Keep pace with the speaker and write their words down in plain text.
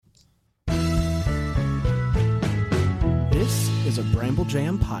is a Bramble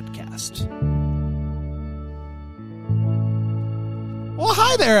Jam podcast. Well,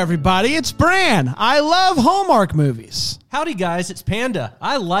 hi there, everybody. It's Bran. I love Hallmark movies. Howdy, guys. It's Panda.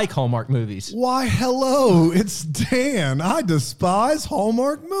 I like Hallmark movies. Why, hello. It's Dan. I despise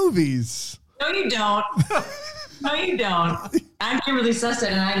Hallmark movies. No, you don't. No, you don't. I'm Kimberley Sustad,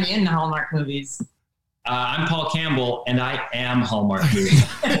 and I'm in Hallmark movies. I'm Paul Campbell, and I am Hallmark movies.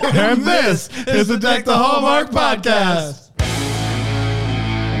 And this is the Deck the Hallmark podcast.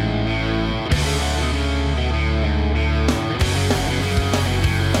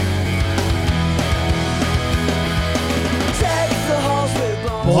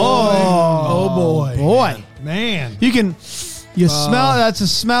 Boy. Man. You smell, that's a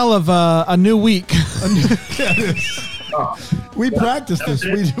smell of a new week. We practiced this.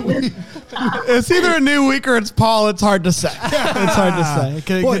 It's either a new week or it's Paul. It's hard to say. It's hard to say. It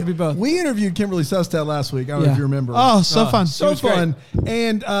could be both. We interviewed Kimberley Sustad last week. I don't know if you remember. Oh, so fun. So fun.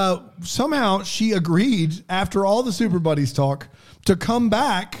 And somehow she agreed, after all the Super Buddies talk, to come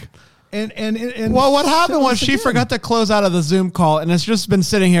back. And well, what happened was she forgot to close out of the Zoom call, and it's just been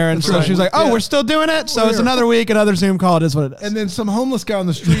sitting here. And so she's like, "Oh, we're still doing it." So it's another week, another Zoom call. It is what it is. And then some homeless guy on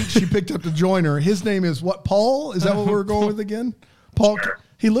the street she picked up to join her. His name is what? Paul? Is that what we're going with again? Paul. Sure.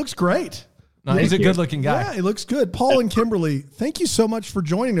 He looks great. No, he's a good-looking guy. Yeah, he looks good. Paul and Kimberley, thank you so much for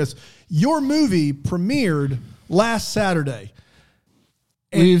joining us. Your movie premiered last Saturday.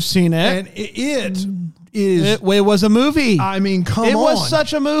 We've seen it. And it was a movie. I mean, come on. It was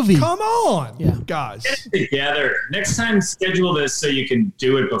such a movie. Come on, guys. Get it together. Next time, schedule this so you can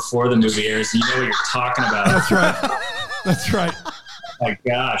do it before the movie airs. You know what you're talking about. That's right. That's right. Oh my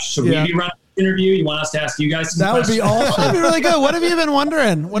gosh. Should we be running an interview? You want us to ask you guys some questions? Would be awesome. That'd be really good. What have you been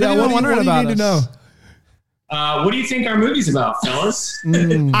wondering? What have you been wondering about? What do you need to know? What do you think our movie's about, fellas?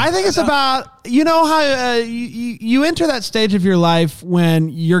 I think it's about, you know how you enter that stage of your life when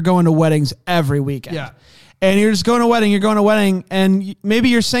you're going to weddings every weekend. Yeah. And you're just going to a wedding, and maybe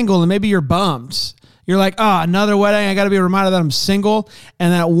you're single and maybe you're bummed. You're like, another wedding. I got to be reminded that I'm single.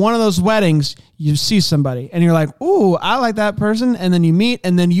 And then at one of those weddings, you see somebody and you're like, ooh, I like that person. And then you meet,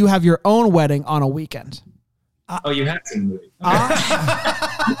 and then you have your own wedding on a weekend. You have seen the movie. Okay.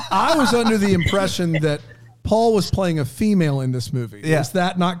 I was under the impression that Paul was playing a female in this movie. Yeah. Is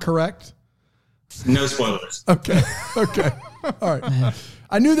that not correct? No spoilers. Okay. All right.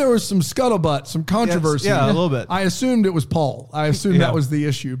 I knew there was some scuttlebutt, some controversy. Yeah, a little bit. I assumed it was Paul. I assumed that was the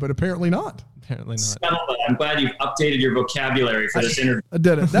issue, but apparently not. Apparently not. Scuttlebutt. I'm glad you've updated your vocabulay for this interview. I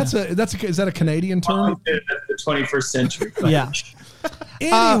did it. Is that a Canadian term? That's the 21st century. Yeah.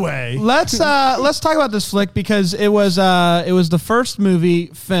 Anyway, let's talk about this flick because it was the first movie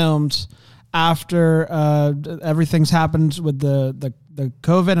filmed after everything's happened with the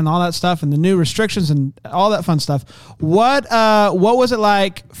COVID and all that stuff and the new restrictions and all that fun stuff. What was it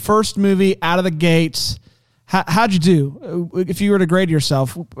like? First movie out of the gates. How'd you do? If you were to grade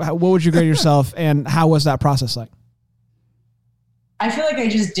yourself, what would you grade yourself, and how was that process like? I feel like I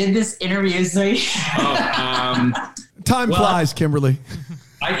just did this interview, so time flies, Kimberley.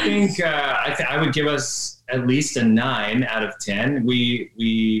 I think I would give us at least a 9 out of 10.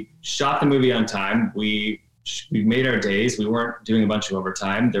 We shot the movie on time. We made our days. We weren't doing a bunch of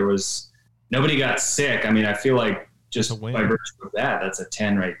overtime. Nobody got sick. I mean, I feel like just by virtue of that's a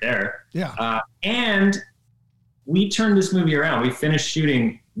 10 right there. Yeah. And we turned this movie around. We finished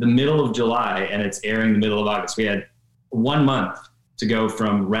shooting the middle of July, and it's airing the middle of August. We had 1 month to go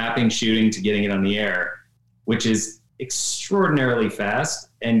from wrapping shooting to getting it on the air, which is extraordinarily fast.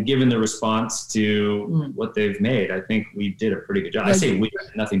 And given the response to what they've made, I think we did a pretty good job. I say we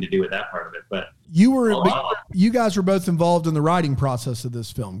had nothing to do with that part of it, but you guys were both involved in the writing process of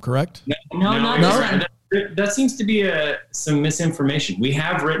this film, correct? No. That seems to be some misinformation. We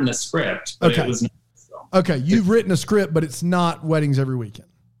have written a script, but it was not a film. Okay, you've written a script, but it's not Weddings Every Weekend.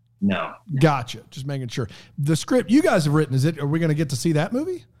 No. Gotcha. Just making sure. The script you guys have written, are we going to get to see that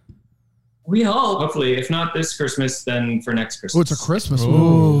movie? we hope. Hopefully, if not this Christmas, then for next Christmas. Oh, it's a Christmas movie.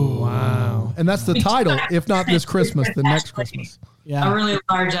 Ooh, wow. And that's the title. If not this Christmas, then next Christmas. Yeah. A really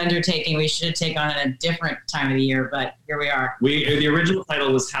large undertaking. We should take on at a different time of the year, but here we are. The original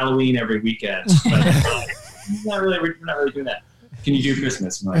title was Halloween Every Weekend. But we're not really doing that. Can you do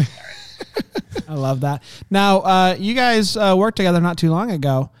Christmas? I'm like, all right. I love that. Now, you guys worked together not too long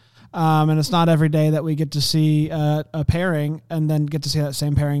ago. And it's not every day that we get to see a pairing and then get to see that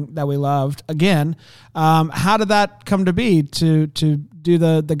same pairing that we loved again. How did that come to be to do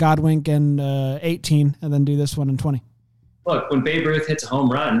the Godwink in 18 and then do this one in 20? look, when Babe Ruth hits a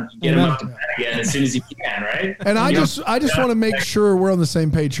home run, you get him up to bat again as soon as you can, right? And I just want to make sure we're on the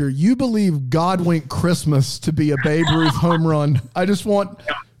same page here. You believe God Wink Christmas to be a Babe Ruth home run. I just want.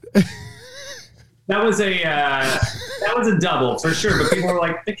 That was a double for sure, but people were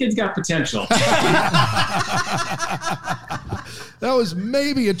like, the kid's got potential. That was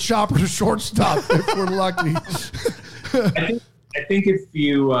maybe a chopper to shortstop if we're lucky. I think if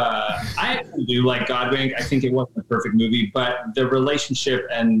you, I actually do like Godwink. I think it wasn't a perfect movie, but the relationship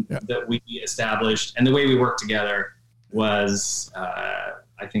that we established and the way we worked together was,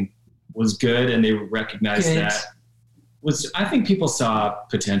 I think, was good, and they recognized that. I think people saw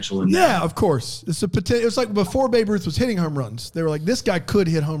potential in that. Yeah, of course. It's like before Babe Ruth was hitting home runs. They were like, this guy could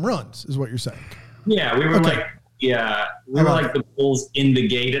hit home runs, is what you're saying. Yeah, we were like the bulls in the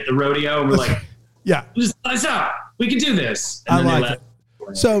gate at the rodeo. And we're like, just lights out. We can do this. And I like it.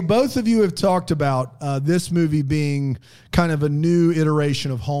 So both of you have talked about this movie being kind of a new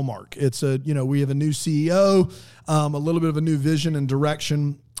iteration of Hallmark. It's we have a new CEO, a little bit of a new vision and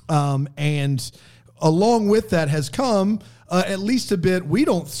direction, and along with that has come at least a bit. We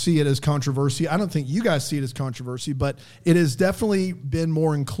don't see it as controversy. I don't think you guys see it as controversy, but it has definitely been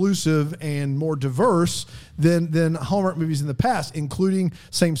more inclusive and more diverse than Hallmark movies in the past, including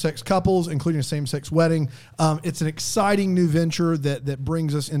same-sex couples, including a same-sex wedding. It's an exciting new venture that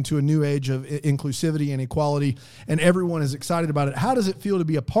brings us into a new age of inclusivity and equality, and everyone is excited about it. How does it feel to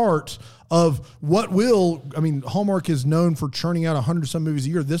be a part of Hallmark is known for churning out 100-some movies a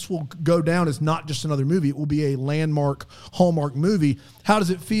year. This will go down as not just another movie. It will be a landmark Hallmark movie. How does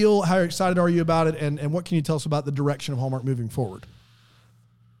it feel? How excited are you about it? And what can you tell us about the direction of Hallmark moving forward?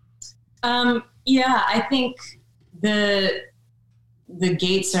 I think the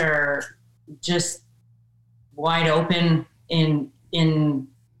gates are just wide open in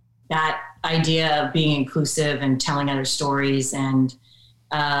that idea of being inclusive and telling other stories. And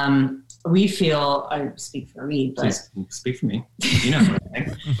we feel, I speak for me, but please speak for me. You know what I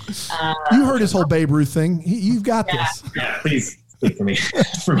think. You heard his whole Babe Ruth thing. You've got this. Yeah, please speak for me.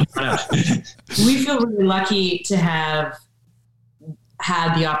 We feel really lucky to have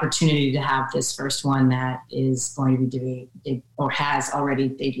had the opportunity to have this first one that is going to be or has already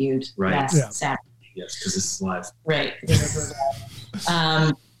debuted last Saturday. Yes, because this is live. Right.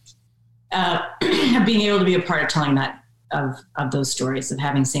 Being able to be a part of telling that of those stories of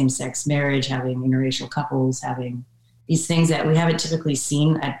having same-sex marriage, having interracial couples, having these things that we haven't typically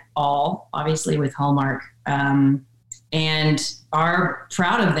seen at all, obviously with Hallmark, and are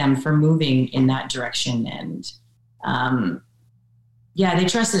proud of them for moving in that direction. And they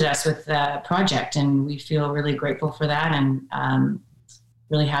trusted us with the project, and we feel really grateful for that, and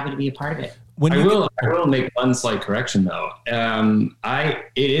really happy to be a part of it. I will make one slight correction though.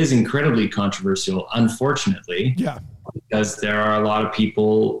 It is incredibly controversial, unfortunately. Yeah. Because there are a lot of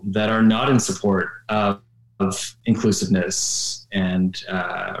people that are not in support of inclusiveness and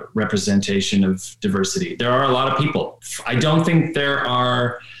representation of diversity. There are a lot of people. I don't think there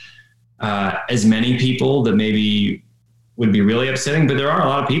are as many people that maybe would be really upsetting, but there are a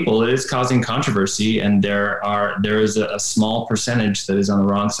lot of people. It is causing controversy, and there is a small percentage that is on the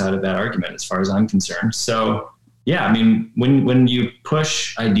wrong side of that argument, as far as I'm concerned. So, yeah, I mean, when you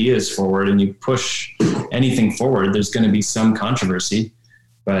push ideas forward and you push anything forward, there's going to be some controversy.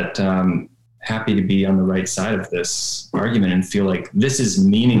 But happy to be on the right side of this argument and feel like this is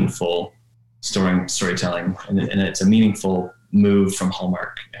meaningful storytelling, and it's a meaningful move from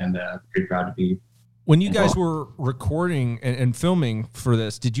Hallmark, and pretty proud to be. When you guys were recording and filming for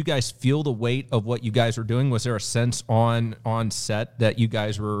this, did you guys feel the weight of what you guys were doing? Was there a sense on set that you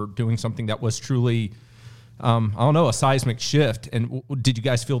guys were doing something that was truly, a seismic shift? And did you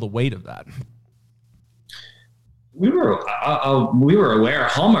guys feel the weight of that? We were aware.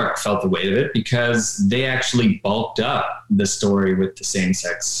 Hallmark felt the weight of it because they actually bulked up the story with the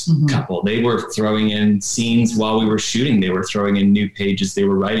same-sex couple. They were throwing in scenes while we were shooting. They were throwing in new pages. They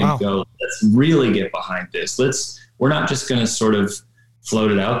were writing, go, let's really get behind this. We're not just going to sort of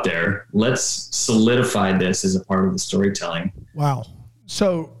float it out there. Let's solidify this as a part of the storytelling. Wow.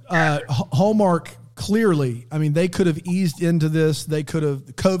 So Hallmark, clearly, I mean, they could have eased into this.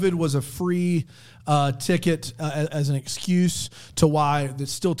 COVID was a free ticket as an excuse to why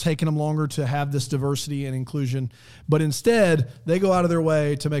it's still taking them longer to have this diversity and inclusion. But instead, they go out of their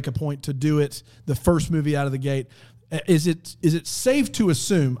way to make a point to do it the first movie out of the gate. Is it safe to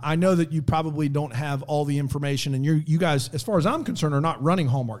assume? I know that you probably don't have all the information, and you guys, as far as I'm concerned, are not running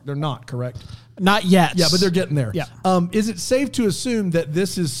Hallmark. They're not, correct? Not yet. Yeah, but they're getting there. Yeah. Is it safe to assume that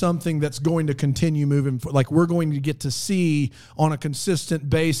this is something that's going to continue moving? Like we're going to get to see on a consistent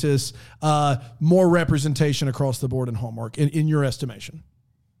basis more representation across the board in Hallmark, in your estimation?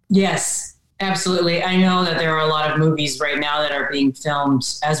 Yes, absolutely. I know that there are a lot of movies right now that are being filmed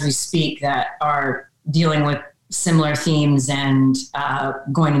as we speak that are dealing with similar themes and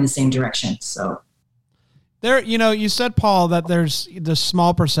going in the same direction. So there, you said, Paul, that there's the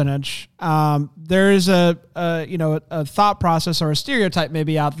small percentage. There is a thought process or a stereotype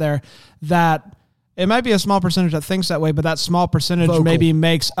maybe out there that it might be a small percentage that thinks that way, but that small percentage maybe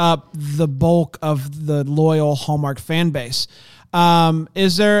makes up the bulk of the loyal Hallmark fan base.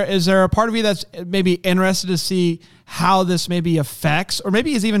 Is there a part of you that's maybe interested to see how this maybe affects, or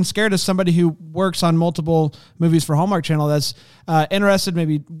maybe is even scared as somebody who works on multiple movies for Hallmark Channel that's interested,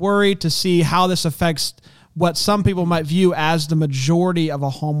 maybe worried to see how this affects what some people might view as the majority of a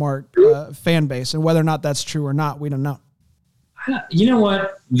Hallmark fan base, and whether or not that's true or not, we don't know. You know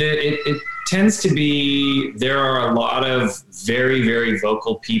what? It tends to be, there are a lot of very, very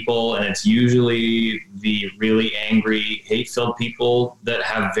vocal people, and it's usually the really angry, hate-filled people that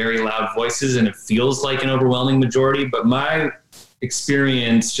have very loud voices, and it feels like an overwhelming majority. But my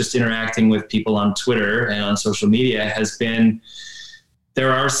experience just interacting with people on Twitter and on social media has been,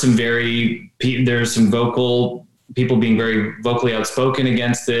 there's some vocal people being very vocally outspoken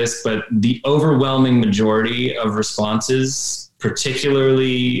against this, but the overwhelming majority of responses,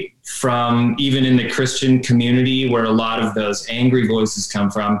 particularly from even in the Christian community where a lot of those angry voices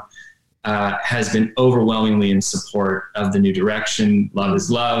come from, has been overwhelmingly in support of the new direction. Love is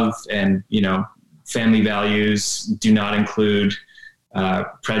love. And, family values do not include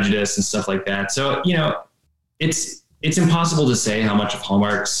prejudice and stuff like that. So, it's impossible to say how much of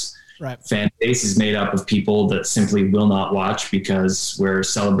Hallmark's fan base is made up of people that simply will not watch because we're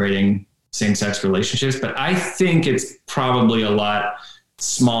celebrating same-sex relationships. But I think it's probably a lot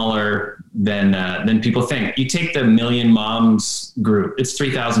smaller than people think. You take the Million Moms group, it's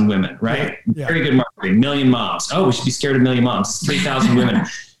 3,000 women, right? Yeah. Very good marketing. Million Moms. Oh, we should be scared of Million Moms. It's 3,000 women.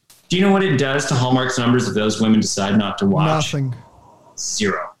 Do you know what it does to Hallmark's numbers if those women decide not to watch? Nothing.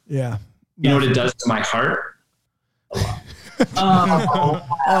 Zero. Yeah. You know what it does to my heart? A lot.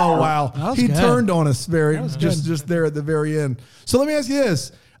 Oh wow! He good. Turned on us just there at the very end. So let me ask you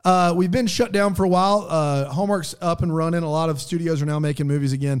this: we've been shut down for a while. Hallmark's up and running. A lot of studios are now making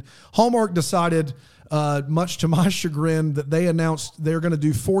movies again. Hallmark decided, much to my chagrin, that they announced they're going to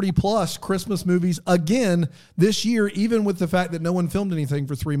do 40+ Christmas movies again this year, even with the fact that no one filmed anything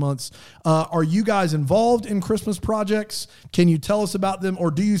for 3 months. Are you guys involved in Christmas projects? Can you tell us about them,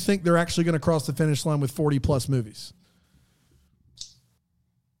 or do you think they're actually going to cross the finish line with 40+ movies?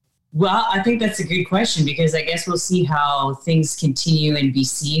 Well, I think that's a good question, because I guess we'll see how things continue in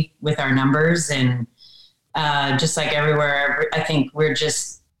BC with our numbers. And just like everywhere, I think we're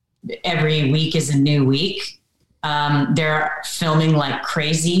just, every week is a new week. They're filming like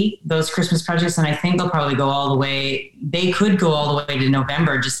crazy, those Christmas projects. And I think they'll probably go all the way. They could go all the way to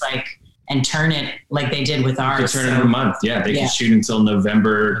November, just like, and turn it like they did with ours. They turn it a month. Yeah. They can shoot until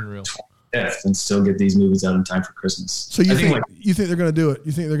November 25th and still get these movies out in time for Christmas. So you think they're going to do it?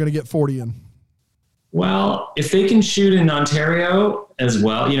 You think they're going to get 40 in? Well, if they can shoot in Ontario as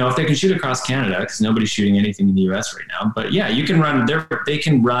well, if they can shoot across Canada, because nobody's shooting anything in the US right now. But yeah, you can they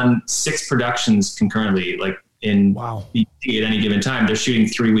can run 6 productions concurrently, like in BC at any given time. They're shooting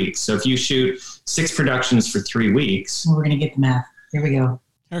 3 weeks. So if you shoot 6 productions for 3 weeks. We're going to get the math. Here we go.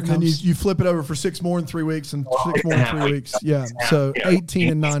 And then you flip it over for 6 more in 3 weeks and 6 more in 3 weeks. Yeah. So 18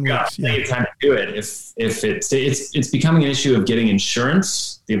 in 9 weeks. Yeah. Time to do it. If it's becoming an issue of getting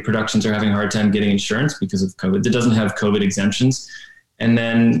insurance. The productions are having a hard time getting insurance because of COVID. It doesn't have COVID exemptions. And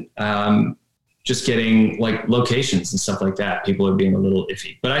then just getting like locations and stuff like that. People are being a little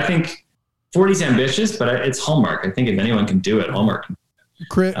iffy. But I think 40 is ambitious, but it's Hallmark. I think if anyone can do it, Hallmark can.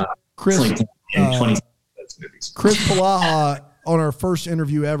 Chris Palaha, on our first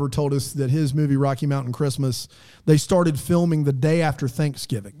interview ever, told us that his movie Rocky Mountain Christmas, they started filming the day after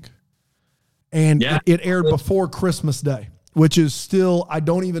Thanksgiving, and it aired before Christmas Day, which is still, I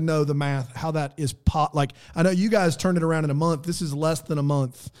don't even know the math, how that is like, I know you guys turned it around in a month. This is less than a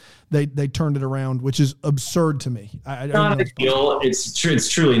month. They turned it around, which is absurd to me. Not ideal. It's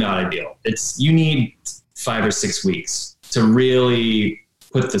truly not ideal. You need 5 or 6 weeks to really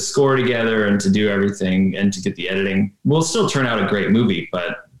put the score together and to do everything and to get the editing. We'll still turn out a great movie,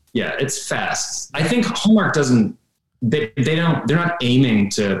 but yeah, it's fast. I think Hallmark they're not aiming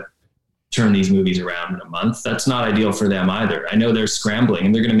to turn these movies around in a month. That's not ideal for them either. I know they're scrambling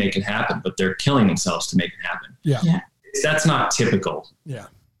and they're going to make it happen, but they're killing themselves to make it happen. Yeah. That's not typical. Yeah.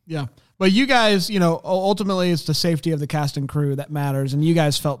 Yeah. But you guys, ultimately it's the safety of the cast and crew that matters. And you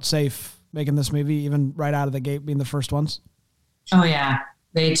guys felt safe making this movie, even right out of the gate, being the first ones. Oh yeah.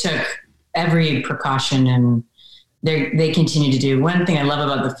 They took every precaution, and they continue to do. One thing I love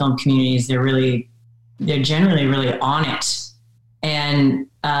about the film community is they're generally really on it, and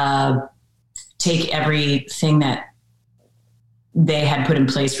take everything that they had put in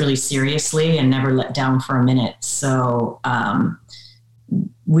place really seriously and never let down for a minute. So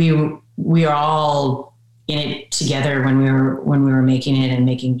we are all in it together when we were making it, and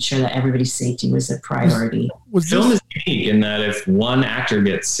making sure that everybody's safety was a priority. Film is unique in that if one actor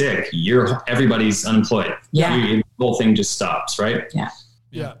gets sick, everybody's unemployed. Yeah. The whole thing just stops, right? Yeah.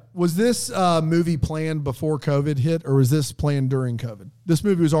 Yeah. Was this movie planned before COVID hit, or was this planned during COVID? This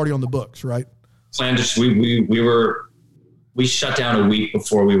movie was already on the books, right? Planned. We shut down a week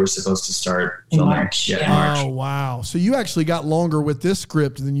before we were supposed to start In filming. March. Yeah, Yeah. in March. Oh, wow. So you actually got longer with this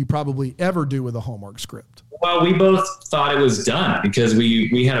script than you probably ever do with a Hallmark script. Well, we both thought it was done because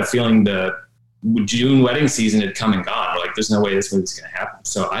we had a feeling the June wedding season had come and gone. We're like, there's no way this movie's going to happen.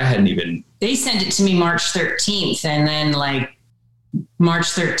 So I hadn't even. They sent it to me March 13th, and then March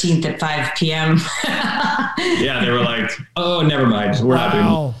 13th at 5 p.m. Yeah, they were like, oh, never mind. We're not doing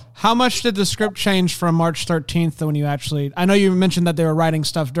it. How much did the script change from March 13th to when you actually, I know you mentioned that they were writing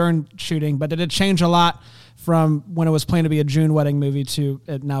stuff during shooting, but did it change a lot from when it was planned to be a June wedding movie to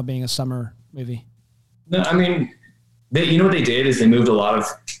it now being a summer movie? No, I mean, what they did is they moved a lot of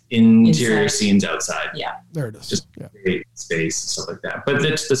interior Inside. scenes outside. Yeah. There it is. Just create space and stuff like that. But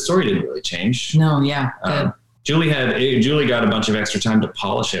the story didn't really change. No, yeah. Julie got a bunch of extra time to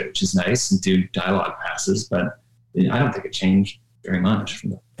polish it, which is nice, and do dialogue passes, but I don't think it changed very much.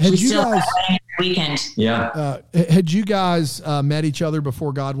 Had we you still guys, had a weekend. Yeah. had you guys met each other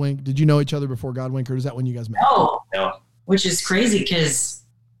before Godwink? Did you know each other before Godwink, or is that when you guys met? No. Which is crazy because,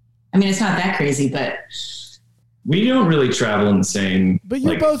 it's not that crazy, but We don't really travel in the same. But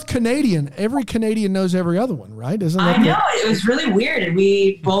you're both Canadian. Every Canadian knows every other one, right? Isn't that? I know. It was really weird. And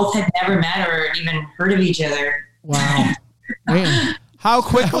we both had never met or even heard of each other. Wow. Man. How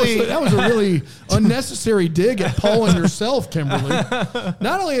quickly That was a really unnecessary dig at Paul and yourself, Kimberly.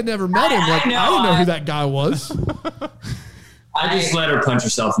 Not only had never met him, I I didn't know who that guy was. I just let her punch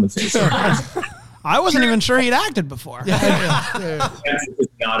herself in the face. I wasn't even sure he'd acted before. Yeah. It's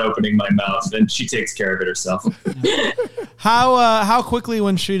not opening my mouth, and she takes care of it herself. How quickly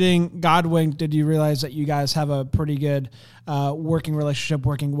when shooting Godwink did you realize that you guys have a pretty good working relationship,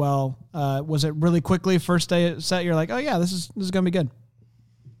 working well? Was it really quickly first day at set? You're like, oh yeah, this is gonna be good.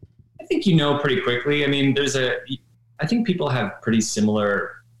 I think pretty quickly. I mean, I think people have pretty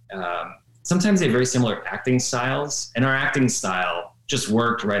similar. Sometimes they have very similar acting styles, and our acting style just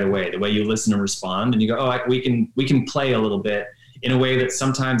worked right away. The way you listen and respond, and you go, oh, we can play a little bit in a way that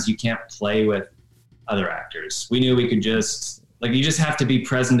sometimes you can't play with other actors. We knew we could just you just have to be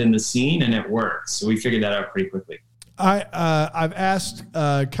present in the scene, and it works. So we figured that out pretty quickly. I've asked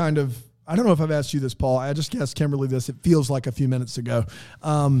I don't know if I've asked you this, Paul. I just asked Kimberly this. It feels like a few minutes ago.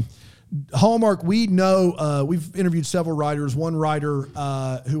 Hallmark, we know, we've interviewed several writers. One writer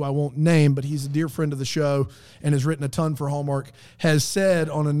who I won't name, but he's a dear friend of the show and has written a ton for Hallmark, has said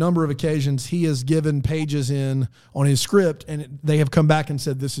on a number of occasions he has given pages in on his script, and they have come back and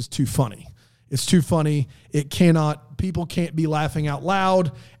said, this is too funny. It's too funny. People can't be laughing out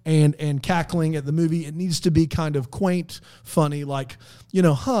loud and cackling at the movie. It needs to be kind of quaint, funny,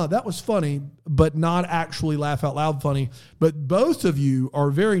 that was funny, but not actually laugh out loud funny. But both of you are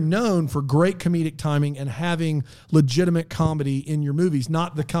very known for great comedic timing and having legitimate comedy in your movies,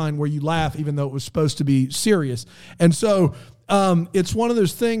 not the kind where you laugh even though it was supposed to be serious. And so it's one of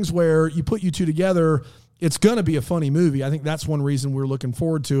those things where you put you two together, it's going to be a funny movie. I think that's one reason we're looking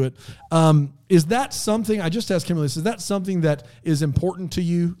forward to it. Is that something, I just asked Kimberly, is that something that is important to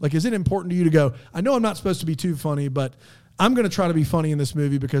you? Is it important to you to go, I know I'm not supposed to be too funny, but I'm going to try to be funny in this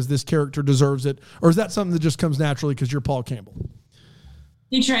movie because this character deserves it? Or is that something that just comes naturally because you're Paul Campbell?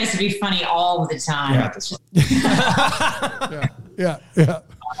 He tries to be funny all the time. Yeah, that's Yeah.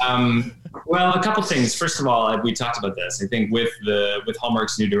 Well, a couple things. First of all, we talked about this. I think with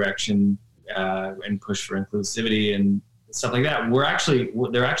Hallmark's new direction and push for inclusivity and stuff like that,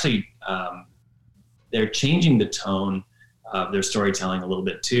 they're changing the tone of their storytelling a little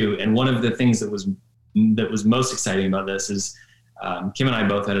bit too. And one of the things that was most exciting about this is Kim and I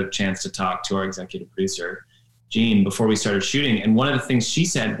both had a chance to talk to our executive producer, Jean, before we started shooting. And one of the things she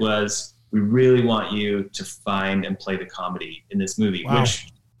said was, we really want you to find and play the comedy in this movie, which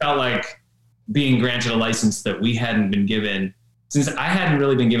felt like being granted a license that we hadn't been given, since I hadn't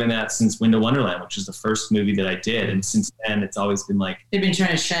really been given that since Window Wonderland, which was the first movie that I did. And since then, it's always been like, they've been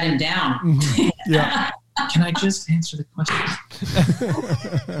trying to shut him down. Mm-hmm. Yeah. Can I just answer the question?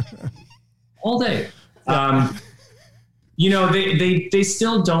 All day. They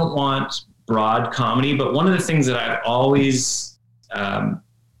still don't want broad comedy, but one of the things that I've always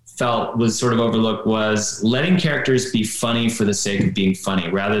felt was sort of overlooked was letting characters be funny for the sake of being funny,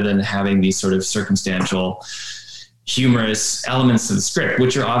 rather than having these sort of circumstantial, humorous elements to the script,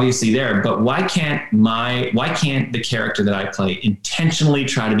 which are obviously there. But why can't the character that I play intentionally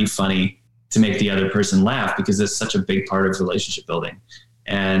try to be funny to make the other person laugh? Because that's such a big part of relationship building.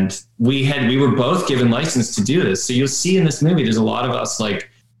 And we were both given license to do this. So you'll see in this movie, there's a lot of us like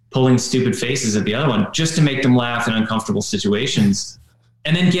pulling stupid faces at the other one just to make them laugh in uncomfortable situations,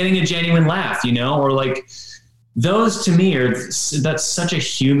 and then getting a genuine laugh, or like those to me that's such a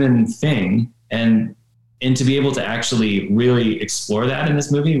human thing. And to be able to actually really explore that in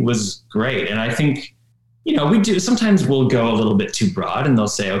this movie was great. And I think, sometimes we'll go a little bit too broad and they'll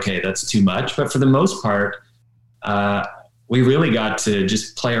say, okay, that's too much. But for the most part, we really got to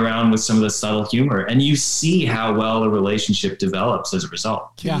just play around with some of the subtle humor, and you see how well a relationship develops as a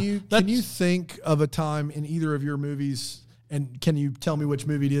result. Can you think of a time in either of your movies, and can you tell me which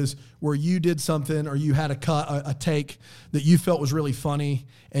movie it is, where you did something or you had a take that you felt was really funny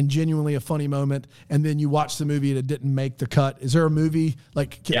and genuinely a funny moment, and then you watched the movie and it didn't make the cut? Is there a movie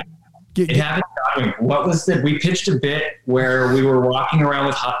like? It happened. What was we pitched a bit where we were walking around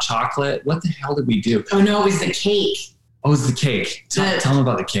with hot chocolate. What the hell did we do? Oh no, it was the cake. Oh, it was the cake. Tell them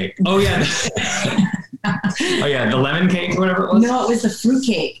about the cake. Oh yeah. The lemon cake or whatever it was. No, it was the fruit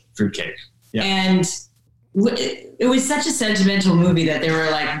cake. Fruit cake. Yeah. And it was such a sentimental movie that they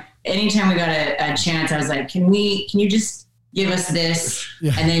were like, anytime we got a chance, I was like, can you just give us this?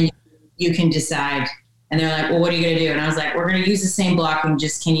 Yeah. And then you can decide. And they're like, well, what are you going to do? And I was like, we're going to use the same blocking.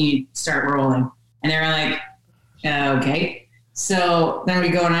 Just, can you start rolling? And they were like, okay. So then we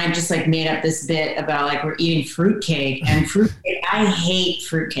go, and I just like made up this bit about like we're eating fruitcake, and fruitcake. I hate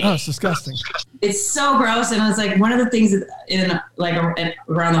fruitcake. Oh, it's disgusting. It's so gross. And it's like one of the things that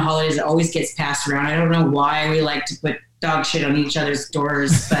around the holidays that always gets passed around. I don't know why we like to put dog shit on each other's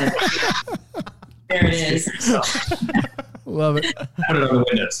doors, but there it is. Love it. Put it on the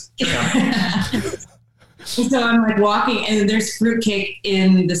windows. So I'm like walking, and there's fruitcake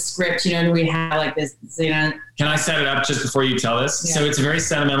in the script, we have like this, Can I set it up just before you tell this? Yeah. So it's a very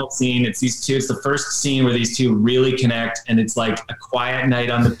sentimental scene. It's these two. It's the first scene where these two really connect, and it's like a quiet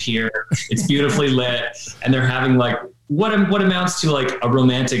night on the pier. It's beautifully lit, and they're having like what amounts to like a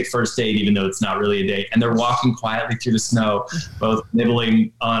romantic first date, even though it's not really a date. And they're walking quietly through the snow, both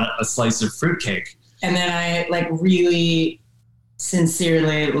nibbling on a slice of fruitcake. And then I like really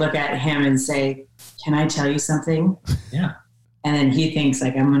sincerely look at him and say, can I tell you something? Yeah. And then he thinks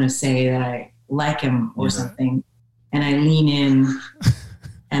like I'm going to say that I like him or something. And I lean in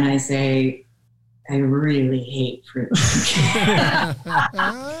and I say, I really hate fruit.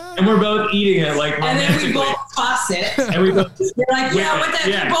 And we're both eating it like romantically. And then we both toss it. And we both we're like, we're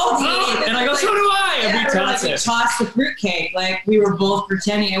both eating it. And I go, so do I. And we toss it. We tossed the fruitcake. Like we were both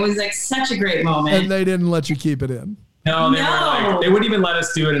pretending. It was like such a great moment. And they didn't let you keep it in. No, they were like, they wouldn't even let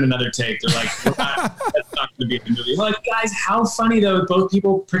us do it in another take. They're like, that's not going to be in the movie. We're like, guys, how funny though, both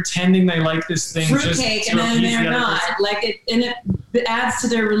people pretending they like this thing. Fruitcake, and then they're not. Like it adds to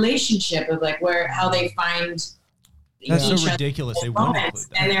their relationship of like how they find. That's so ridiculous. They wouldn't include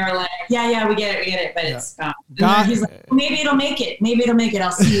that. And they were like, yeah, we get it. But it's he's like, maybe it'll make it.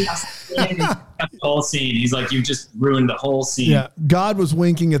 I'll see. The whole scene. He's like, you just ruined the whole scene. Yeah. God was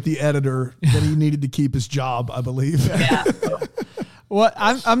winking at the editor that he needed to keep his job, I believe. Yeah. Well,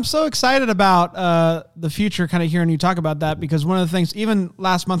 I'm so excited about the future, kind of hearing you talk about that, because one of the things, even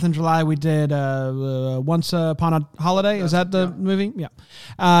last month in July, we did Once Upon a Holiday. Is that the movie? Yeah.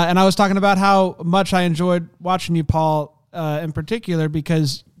 And I was talking about how much I enjoyed watching you, Paul, in particular,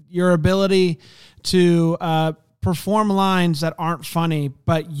 because your ability to perform lines that aren't funny,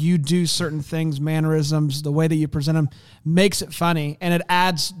 but you do certain things, mannerisms, the way that you present them makes it funny, and it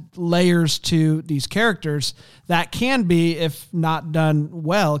adds layers to these characters that can be, if not done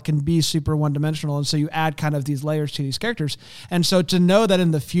well, can be super one-dimensional. And so you add kind of these layers to these characters. And so to know that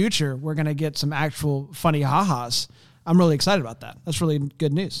in the future we're going to get some actual funny ha-has, I'm really excited about that. That's really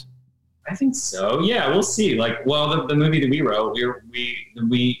good news. I think so. Yeah, we'll see. Like, well, the movie that we wrote,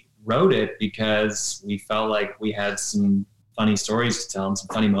 we wrote it because we felt like we had some funny stories to tell and some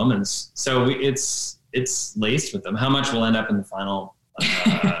funny moments. So it's laced with them. How much will end up in the final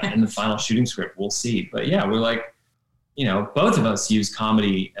shooting script, we'll see. But yeah, we're like, both of us use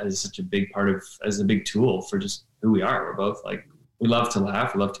comedy as such a big as a big tool for just who we are. We're both like, we love to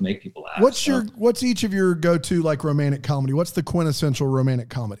laugh. We love to make people laugh. What's each of your go-to like romantic comedy? What's the quintessential romantic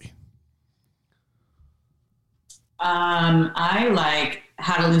comedy? I like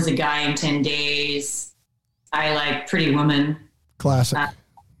How to Lose a Guy in 10 Days. I like Pretty Woman. Classic.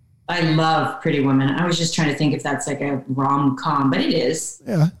 I love Pretty Woman. I was just trying to think if that's like a rom-com, but it is.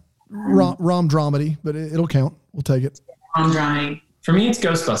 Yeah. Rom dramedy, but it'll count. We'll take it. Rom dramedy. For me, it's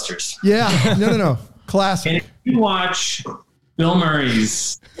Ghostbusters. Yeah. No. Classic. And if you watch Bill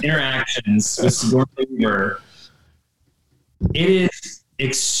Murray's interactions with Sigourney Weaver, it is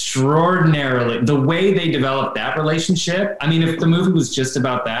extraordinarily the way they developed that relationship. I mean, if the movie was just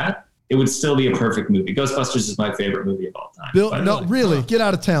about that, it would still be a perfect movie. Ghostbusters is my favorite movie of all time. Really, get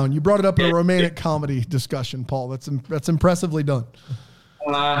out of town. You brought it up in a romantic comedy discussion, Paul. That's impressively done.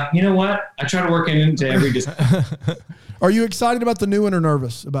 You know what? I try to work into every discussion. Are you excited about the new one or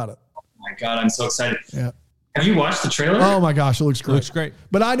nervous about it? Oh my God, I'm so excited. Yeah. Have you watched the trailer? Oh my gosh, it looks great. It looks great.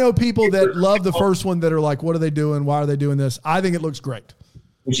 But I know people that love the first one that are like, what are they doing? Why are they doing this? I think it looks great.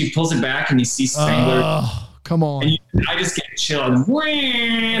 When she pulls it back and you see Spangler. Oh, come on. And I just get chill. And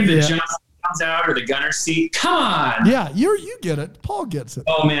wham, the Johnson comes out or the gunner seat. Come on. Yeah, you get it. Paul gets it.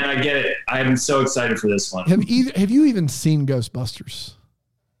 Oh man, I get it. I am so excited for this one. Have you even seen Ghostbusters?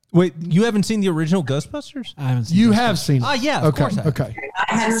 Wait, you haven't seen the original Ghostbusters? I haven't seen You Ghostbusters. have seen it. Oh, yeah, of course I have. Okay.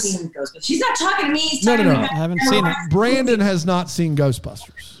 I haven't seen Ghostbusters. She's not talking to me. He's No. talking to me. I haven't seen it. Brandon has not seen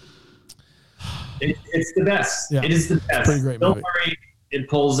Ghostbusters. It's the best. Yeah. It is the best. Pretty great Bill movie. Murray, it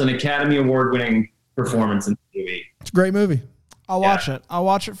pulls an Academy Award-winning performance in the movie. It's a great movie. I'll watch it. I'll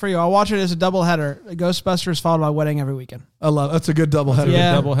watch it for you. I'll watch it as a double header. Ghostbusters followed by Wedding every weekend. I love it. That's a good double header.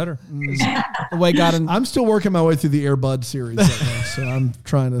 Yeah. Double header. The way God and I'm still working my way through the Air Bud series right now, so I'm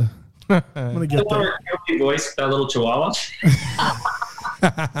trying to. I'm gonna get there. That voice with that little chihuahua.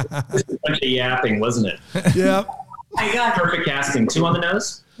 Just a bunch of yapping, wasn't it? Yeah. My God. Perfect casting. 2 on the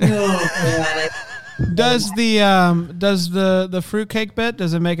nose. Oh, God. does the fruitcake bit,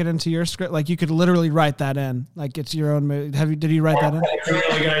 does it make it into your script? Like you could literally write that in, like it's your own movie. Did you write that in? That's a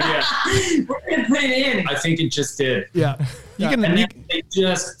really good idea. We're going to put it in. I think it just did. Yeah. And then they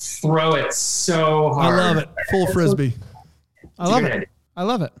just throw it so I hard. love it. Full frisbee. I love Good it. idea. I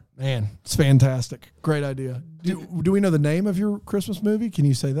love it. Man, it's fantastic. Great idea. Do we know the name of your Christmas movie? Can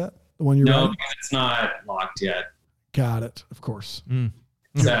you say that? The one you're No, writing? because it's not locked yet. Got it. Of course.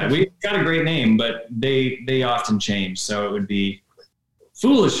 We've got a great name, but they often change, so it would be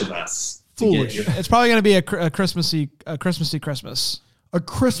foolish of us. Foolish. It's probably going to be a Christmassy Christmas. A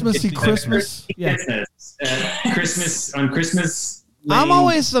Christmassy Christmas. Yeah. Christmas on Christmas. I'm Lane.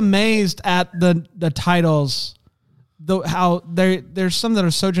 always amazed at the titles, how there's some that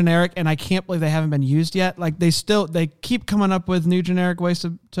are so generic, and I can't believe they haven't been used yet. Like they keep coming up with new generic ways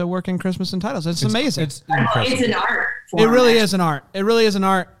to work in Christmas and titles. It's amazing. It's impressive. It's an art. It really is an art. It really is an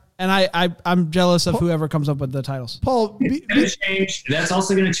art, and I'm jealous of whoever comes up with the titles. Paul, Change. That's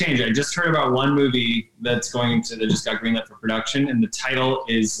also going to change. I just heard about one movie that just got greenlit for production, and the title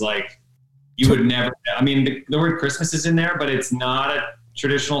is like you would never. I mean, the word Christmas is in there, but it's not a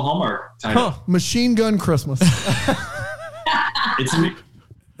traditional Hallmark title. Machine Gun Christmas. It's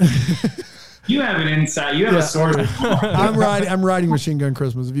you have an insight. You have a sort of. I'm writing Machine Gun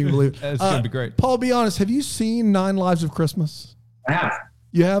Christmas, if you can believe it. It's going to be great. Paul, be honest. Have you seen 9 Lives of Christmas? I have.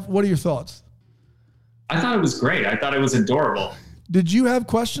 You have? What are your thoughts? I thought it was great. I thought it was adorable. Did you have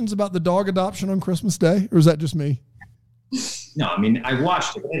questions about the dog adoption on Christmas Day, or is that just me? No, I mean, I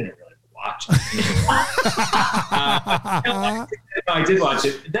watched it. I didn't really watch it. I did watch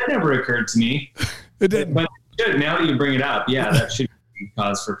it. That never occurred to me. It didn't. But now that you bring it up, yeah, that should be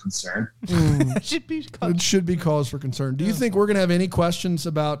cause for concern. It should be. It should be cause for concern. Do you think we're going to have any questions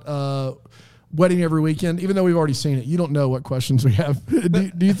about Wedding Every Weekend? Even though we've already seen it, you don't know what questions we have.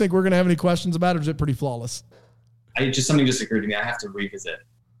 Do you think we're going to have any questions about it, or is it pretty flawless? Something just occurred to me. I have to revisit.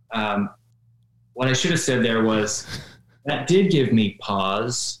 What I should have said there was that did give me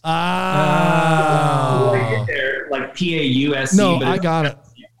pause. What I did there, like PAUSE. No, but I got it.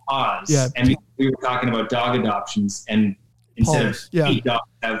 Pause. Yeah. And we were talking about dog adoptions, and instead Pause. of dogs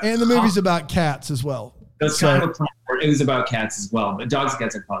have And the movie's about cats as well. That's kind of a plan where it was about cats as well, but dogs and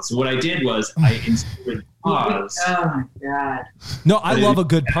cats have pause. So what I did was I inserted pause. Oh my God. No, I love a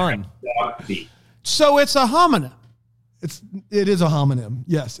good pun. Dog feet. So it's a homonym. It is a homonym.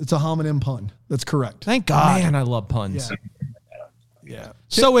 Yes, it's a homonym pun. That's correct. Thank God. Man, I love puns. Yeah.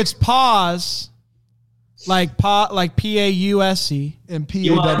 So it's pause, like PAUSE. And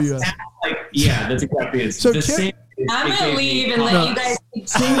PAWS. Yeah, that's exactly it. So the same. I'm going to leave and let you guys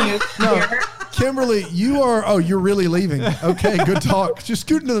continue. No. Kimberly, you're really leaving. Okay, good talk. Just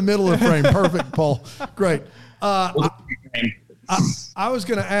scoot into the middle of the frame. Perfect, Paul. Great. I was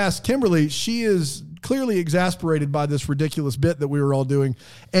going to ask Kimberly, she is clearly exasperated by this ridiculous bit that we were all doing.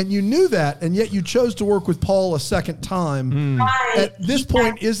 And you knew that, and yet you chose to work with Paul a second time. At this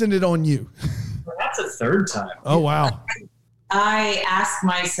point, isn't it on you? Well, that's a third time. Oh, wow. I asked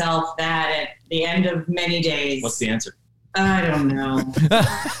myself that at the end of many days. What's the answer? I don't know.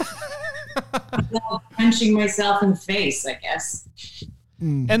 Punching myself in the face, I guess.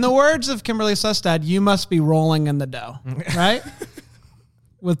 In the words of Kimberley Sustad, you must be rolling in the dough, right?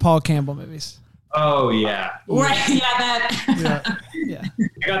 With Paul Campbell movies. Oh, yeah. Right, that. Yeah.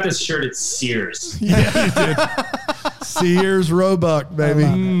 I got this shirt at Sears. Yeah, you did. Sears Roebuck, baby.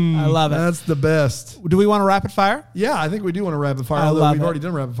 I love it. That's the best. Do we want to rapid fire? Yeah, I think we do want to rapid fire, although we've already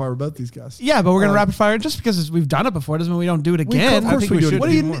done rapid fire with both these guys. Yeah, but we're going to rapid fire just because we've done it before. Doesn't mean we don't do it again. Of course we do. What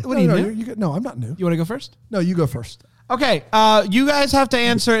do you new? No, I'm not new. You want to go first? No, you go first. Okay, you guys have to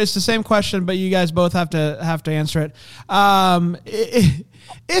answer. It's the same question, but you guys both have to answer it.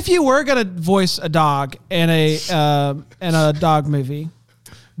 If you were gonna voice a dog in a dog movie,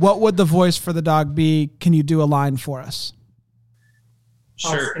 what would the voice for the dog be? Can you do a line for us?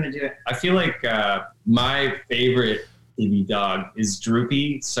 Sure. Gonna do it. I feel like my favorite TV dog is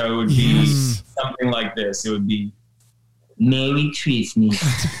Droopy, so it would be something like this. It would be, Merry Christmas.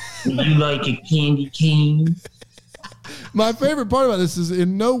 Would you like a candy cane? My favorite part about this is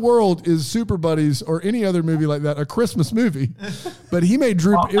in no world is Super Buddies or any other movie like that a Christmas movie. But he made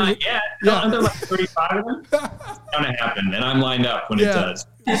Droop. Not yet. Aren't there like 35 of them? It's going to happen, and I'm lined up when it does.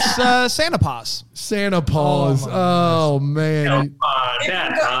 It's Santa Paws. Santa Paws. Oh, man. Come on,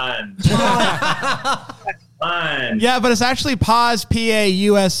 that's fun. Yeah, but it's actually Paws,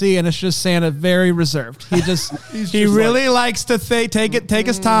 P-A-U-S-E, and it's just Santa, very reserved. He really likes to take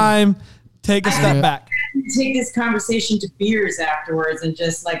his time, take a step back. Take this conversation to beers afterwards and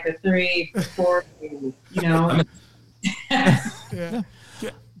just like the 3, 4, you know. Yeah.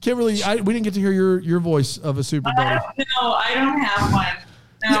 Kimberly, we didn't get to hear your voice of a Super Buddy. I don't have one.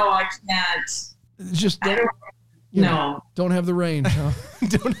 No, I can't. It's just don't have the range, huh?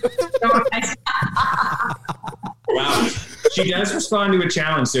 Wow. She does respond to a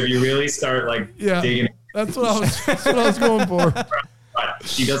challenge, so if you really start digging. That's what I was going for. But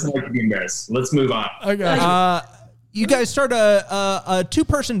she doesn't like to be embarrassed. Let's move on. I got you guys start a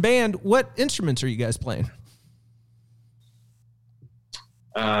 2-person band. What instruments are you guys playing?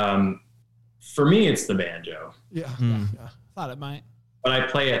 For me, it's the banjo. Yeah. Thought it might. But I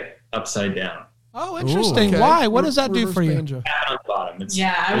play it upside down. Oh, interesting. Ooh, okay. Why? What does that do for you? Banjo. On the bottom.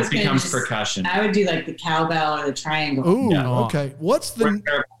 It becomes percussion. I would do like the cowbell or the triangle. Ooh, Yeah. okay. What's the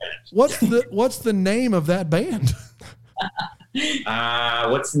name of that band?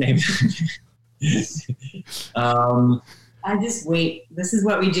 What's the name? I just wait. This is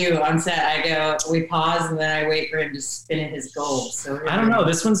what we do on set. We pause and then I wait for him to spin at his goal. So I don't know.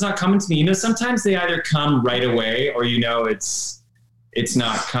 This one's not coming to me. Sometimes they either come right away or it's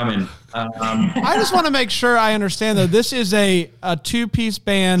not coming. I just want to make sure I understand, though. This is a 2-piece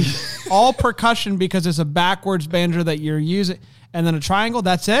band, all percussion because it's a backwards banjo that you're using, and then a triangle.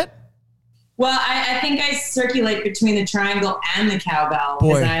 That's it? Well, I think I circulate between the triangle and the cowbell.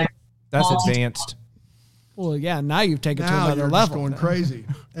 Boy, that's advanced. Well, yeah, now you've taken it to Now another you're level. just going crazy.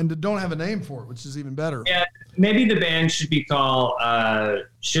 And don't have a name for it, which is even better. Yeah, maybe the band should be called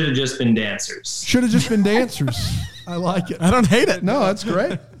Should Have Just Been Dancers. Should have just been dancers. I like it. I don't hate it. No, that's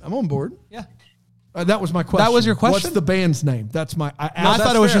great. I'm on board. Yeah. That was my question. That was your question? What's the band's name? That's my. I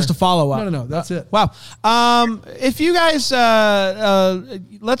thought it was just a follow-up. No. That's it. Wow. If you guys,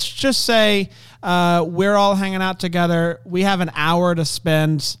 let's just say we're all hanging out together. We have an hour to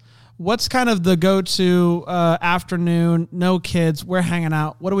spend. What's kind of the go-to afternoon? No kids. We're hanging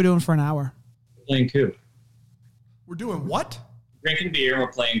out. What are we doing for an hour? Playing coup. We're doing what? Drinking beer and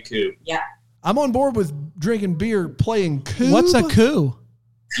we're playing coup. Yeah. I'm on board with drinking beer, playing coup. What's a coup?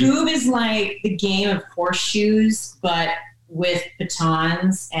 Cube is like the game of horseshoes, but with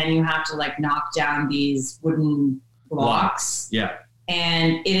batons, and you have to knock down these wooden blocks. Yeah.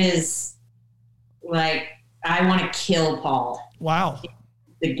 And it is I want to kill Paul. Wow.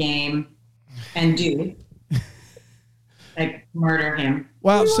 The game and do murder him.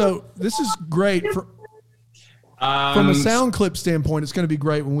 Wow. So this is great from a sound clip standpoint. It's going to be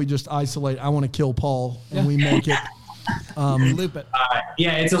great when we just isolate. I want to kill Paul, and we make it. Loop it.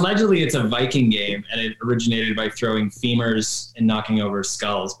 It's allegedly a Viking game, and it originated by throwing femurs and knocking over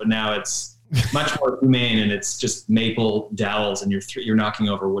skulls. But now it's much more humane, and it's just maple dowels, and you're knocking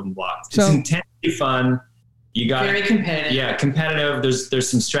over wooden blocks. It's intensely fun. You got very competitive. Yeah, competitive. There's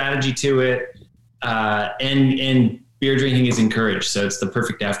some strategy to it. and beer drinking is encouraged. So it's the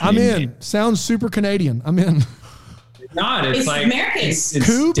perfect afternoon. I'm in. Game. Sounds super Canadian. I'm in. It's not. It's like American. It's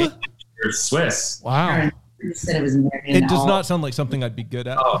Coupe? It's Swiss. Wow. You said it was American. It does not sound like something I'd be good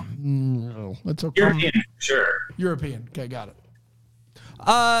at. Oh, No, that's okay. European, sure. European. Okay, got it.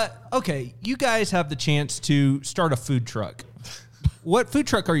 Okay, you guys have the chance to start a food truck. What food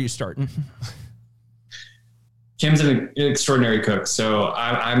truck are you starting? Kim's an extraordinary cook, so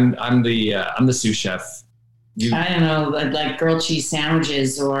I'm the sous chef. I don't know, like grilled cheese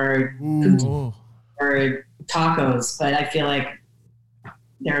sandwiches or tacos, but I feel like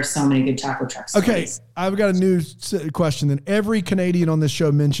there are so many good taco trucks. Okay, I've got a new question. Then every Canadian on this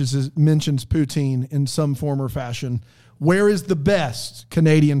show mentions poutine in some form or fashion. Where is the best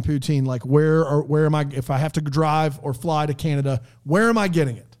Canadian poutine? Like where am I, if I have to drive or fly to Canada, where am I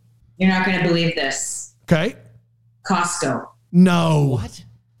getting it? You're not going to believe this. Okay. Costco. No. What?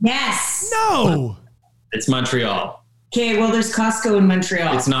 Yes. No. It's Montreal. Okay, well, there's Costco in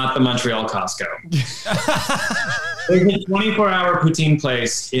Montreal. It's not the Montreal Costco. There's a 24-hour poutine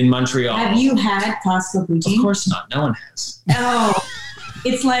place in Montreal. Have you had Costco poutine? Of course not. No one has. Oh,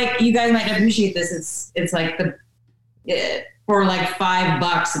 it's like, you guys might not appreciate this. It's like for like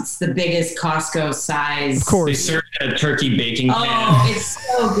 $5, it's the biggest Costco size. Of course. They serve a turkey baking pan. Oh, it's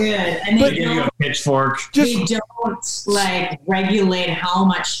so good. And They give you a pitchfork. they don't like regulate how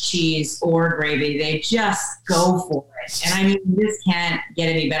much cheese or gravy. They just go for it. And I mean, this can't get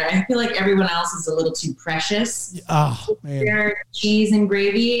any better. I feel like everyone else is a little too precious. Oh, man. Their cheese and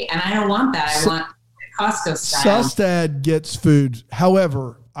gravy, and I don't want that. I want Costco style. Sustad gets food.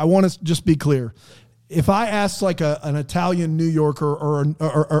 However, I want to just be clear. If I asked like an Italian New Yorker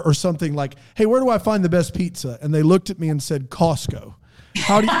or something like, hey, where do I find the best pizza? And they looked at me and said, Costco.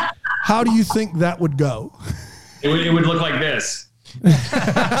 How do you think that would go? It would look like this.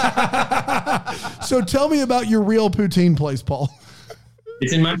 So tell me about your real poutine place, Paul.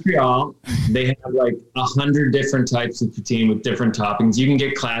 It's in Montreal. They have like 100 different types of poutine with different toppings. You can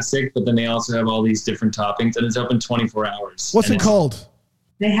get classic, but then they also have all these different toppings, and it's open 24 hours. What's and it called?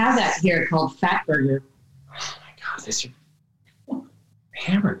 They have that here called Fat Burger. Oh my God, these are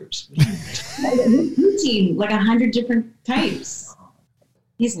hamburgers. Poutine, like 100 different types.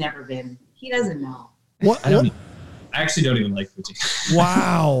 He's never been. He doesn't know. What? I actually don't even like poutine.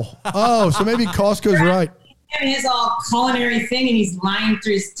 Wow. Oh, so maybe Costco's right. And his all culinary thing, and he's lying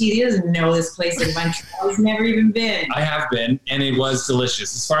through his teeth. He doesn't know this place in Montreal. He's never even been. I have been, and it was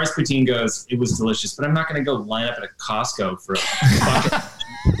delicious. As far as poutine goes, it was delicious. But I'm not going to go line up at a Costco for a bucket.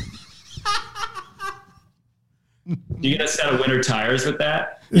 You get a set of winter tires with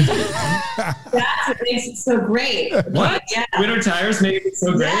that? That's what makes it so great. What? Yeah. Winter tires make it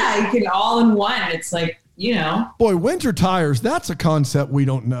so great? Yeah, you can all in one. It's like, you know. Boy, winter tires, that's a concept we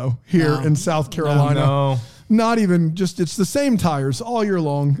don't know here in South Carolina. No. Not even just, it's the same tires all year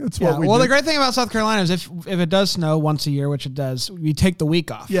long. That's what we do. The great thing about South Carolina is if it does snow once a year, which it does, we take the week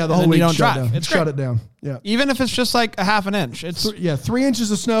off. Yeah, the and whole then week you don't shut drive. down. It's Shut great. it down. Yeah. Even if it's just like a half an inch, it's 3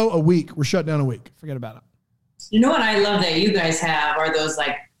 inches of snow a week. We're shut down a week. forget about it. You know what I love that you guys have are those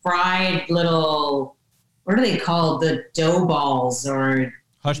like fried little, what are they called? The dough balls or.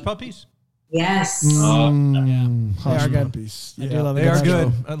 Hush puppies? Yes. They are good. Puppies. I do love They it. are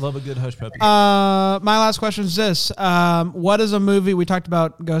good. So, I love a good hush puppy. my last question is this. What is a movie, we talked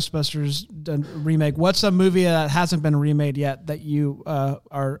about Ghostbusters remake. What's a movie that hasn't been remade yet that you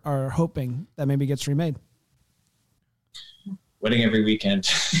are hoping that maybe gets remade? Wedding Every Weekend.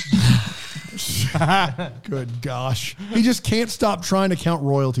 Good gosh. He just can't stop trying to count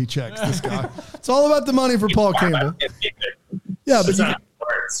royalty checks, this guy. It's all about the money for Paul Campbell. Yeah, but It's not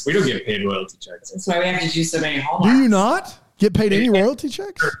sports. We don't get paid royalty checks. That's why we have to do so many do Hallmarks. you not get paid any royalty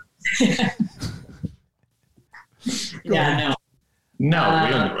checks? Yeah, no. No,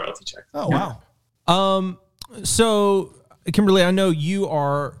 we don't get royalty checks. Oh, wow. So, Kimberly, I know you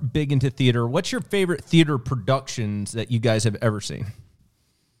are big into theater. What's your favorite theater productions that you guys have ever seen?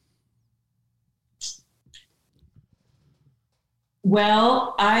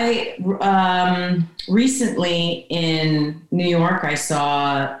 Well, I recently in New York, I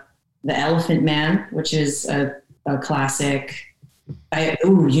saw The Elephant Man, which is a classic.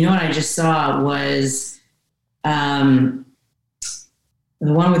 You know what I just saw was the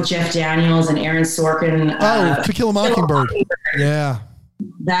one with Jeff Daniels and Aaron Sorkin. To Kill a Mockingbird. Yeah.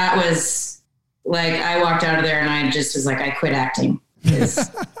 That was like, I walked out of there and I just was like, I quit acting. 'Cause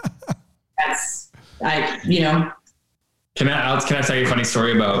Can I tell you a funny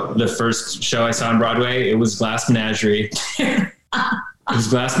story about the first show I saw on Broadway? It was Glass Menagerie. It was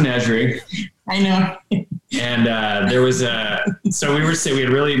Glass Menagerie. I know. And there was so we had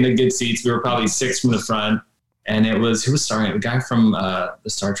really good seats. We were probably 6 from the front. And it was, who was starring it? The guy from the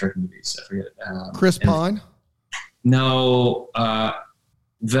Star Trek movies. I forget. Chris Pine? No.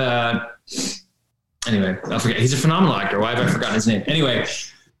 Anyway, I forget. He's a phenomenal actor. Why have I forgotten his name? Anyway,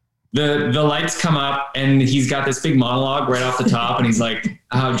 the lights come up and he's got this big monologue right off the top. And he's like,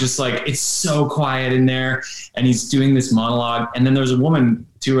 just like, it's so quiet in there. And he's doing this monologue. And then there's a woman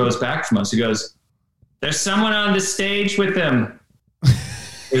 2 rows back from us who goes, "There's someone on the stage with him."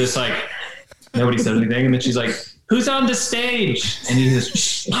 We're just like, nobody said anything. And then she's like, "Who's on the stage?" And he goes,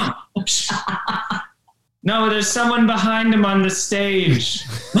 "Shh, Mom, shh." "No, there's someone behind him on the stage."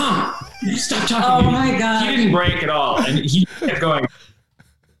 "Mom, stop talking." Oh my God. He didn't break at all. And he kept going,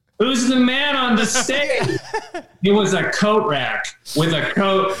 "Who's the man on the stage?" It was a coat rack with a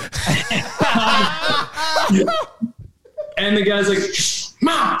coat. And the guy's like, "Shh,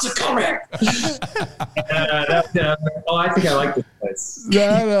 Mom, it's a coat rack." I think I like this place.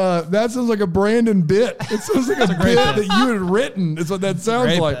 That sounds like a Brandon bit. It sounds like a bit that you had written. It's what that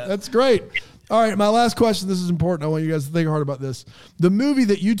sounds like. Bit. That's great. All right, my last question. This is important. I want you guys to think hard about this. The movie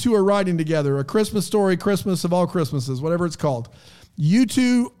that you two are writing together, A Christmas Story, Christmas of All Christmases, whatever it's called, you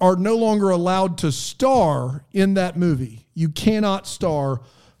two are no longer allowed to star in that movie. You cannot star.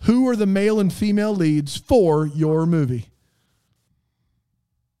 Who are the male and female leads for your movie?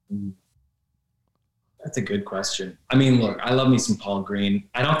 That's a good question. I mean, look, I love me some Paul Green.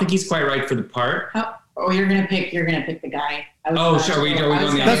 I don't think he's quite right for the part. You're gonna pick the guy. Sure. We go the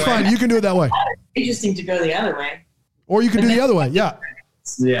other way. That's fine. You can do it that way. Interesting to go the other way. Or you can do the other way. Yeah.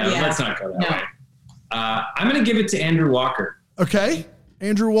 Yeah. Let's not go that way. I'm gonna give it to Andrew Walker. Okay.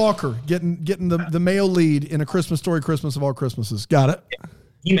 Andrew Walker getting the male lead in A Christmas Story, Christmas of All Christmases. Got it.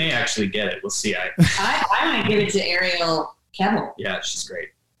 He may actually get it. We'll see. I might give it to Ariel Campbell. Yeah, she's great.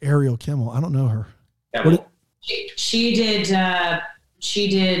 Ariel Kimmel. I don't know her. She did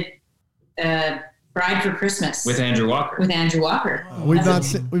Bride for Christmas with Andrew Walker. We've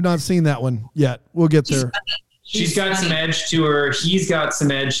not seen that one yet. We'll get there. She's got some edge to her. He's got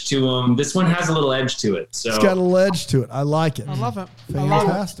some edge to him. This one has a little edge to it. So it's got a little edge to it. I like it. I love it.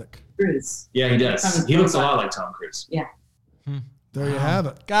 Fantastic. Yeah, he does. He looks a lot like Tom Cruise. Yeah. There you have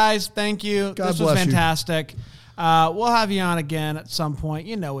it. Guys, thank you. God this was fantastic. We'll have you on again at some point.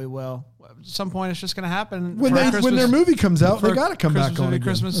 You know we will. At some point, it's just going to happen. When their movie comes out, they got to come back on again.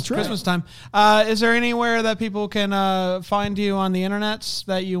 Christmas time. Is there anywhere that people can find you on the internets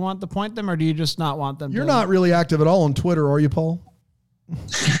that you want to point them, or do you just not want them? You're not really active at all on Twitter, are you, Paul?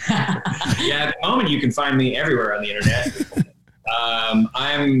 Yeah, at the moment you can find me everywhere on the internet.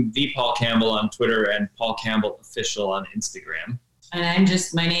 I'm the Paul Campbell on Twitter and Paul Campbell Official on Instagram. And I'm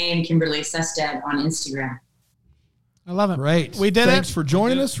just my name, Kimberley Sustad, on Instagram. I love it. Great. We did Thanks for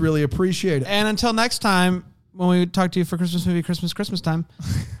joining us. Really appreciate it. And until next time, when we talk to you for Christmas movie, Christmas time,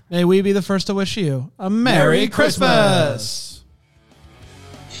 may we be the first to wish you a Merry Christmas.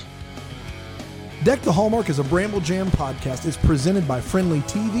 Deck the Hallmark is a Bramble Jam podcast. It's presented by Friendly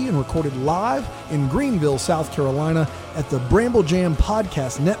TV and recorded live in Greenville, South Carolina at the Bramble Jam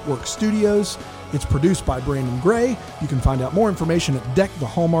Podcast Network Studios. It's produced by Brandon Gray. You can find out more information at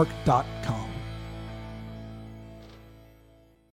deckthehallmark.com.